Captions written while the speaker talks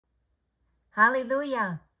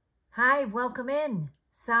Hallelujah. Hi, welcome in.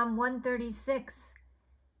 Psalm 136.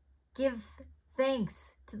 Give thanks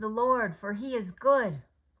to the Lord, for he is good.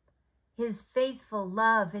 His faithful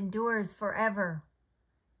love endures forever.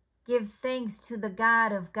 Give thanks to the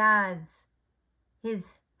God of gods. His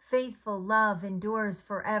faithful love endures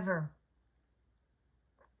forever.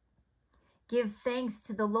 Give thanks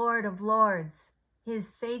to the Lord of lords. His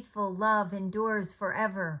faithful love endures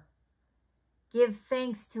forever. Give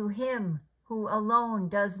thanks to him who alone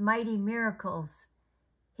does mighty miracles.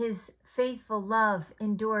 His faithful love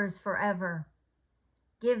endures forever.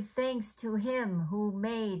 Give thanks to him who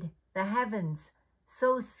made the heavens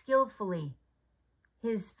so skillfully.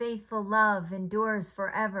 His faithful love endures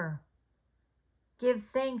forever. Give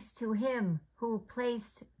thanks to him who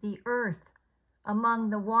placed the earth among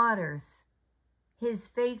the waters. His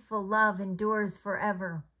faithful love endures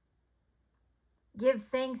forever. Give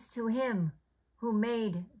thanks to him who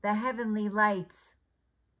made the heavenly lights.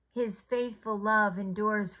 His faithful love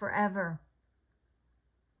endures forever.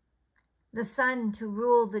 The sun to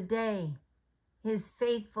rule the day. His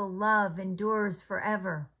faithful love endures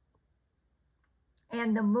forever.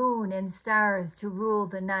 And the moon and stars to rule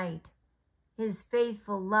the night. His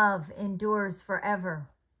faithful love endures forever.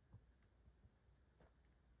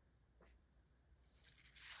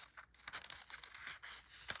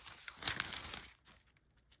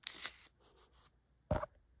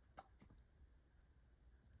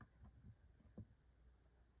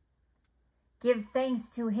 Give thanks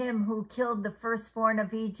to him who killed the firstborn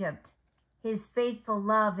of Egypt. His faithful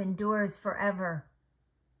love endures forever.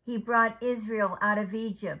 He brought Israel out of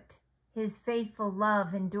Egypt. His faithful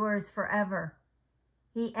love endures forever.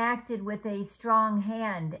 He acted with a strong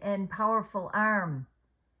hand and powerful arm.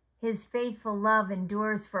 His faithful love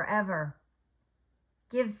endures forever.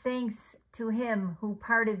 Give thanks to him who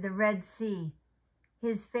parted the Red Sea.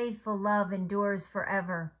 His faithful love endures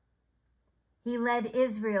forever. He led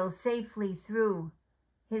Israel safely through.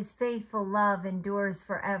 His faithful love endures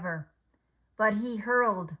forever. But he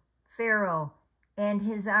hurled Pharaoh and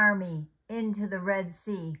his army into the Red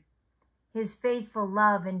Sea. His faithful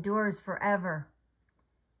love endures forever.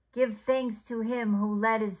 Give thanks to him who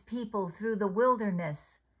led his people through the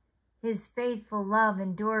wilderness. His faithful love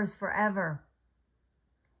endures forever.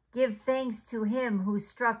 Give thanks to him who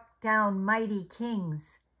struck down mighty kings.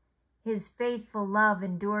 His faithful love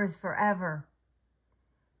endures forever.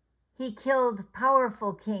 He killed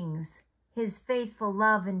powerful kings. His faithful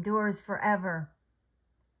love endures forever.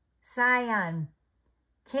 Sihon,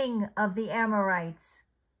 king of the Amorites.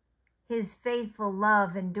 His faithful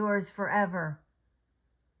love endures forever.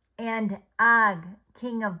 And Og,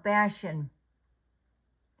 king of Bashan.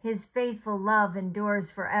 His faithful love endures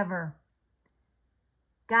forever.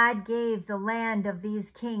 God gave the land of these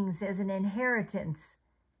kings as an inheritance.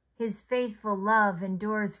 His faithful love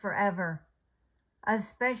endures forever. A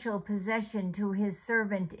special possession to his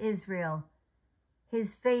servant Israel.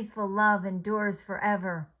 His faithful love endures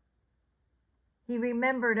forever. He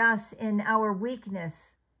remembered us in our weakness.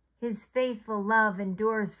 His faithful love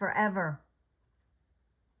endures forever.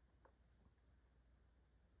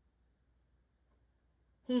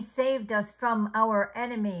 He saved us from our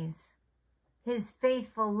enemies. His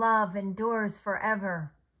faithful love endures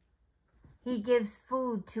forever. He gives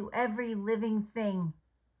food to every living thing.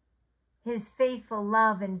 His faithful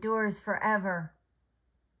love endures forever.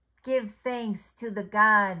 Give thanks to the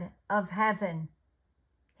God of heaven.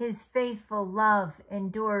 His faithful love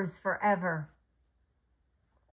endures forever.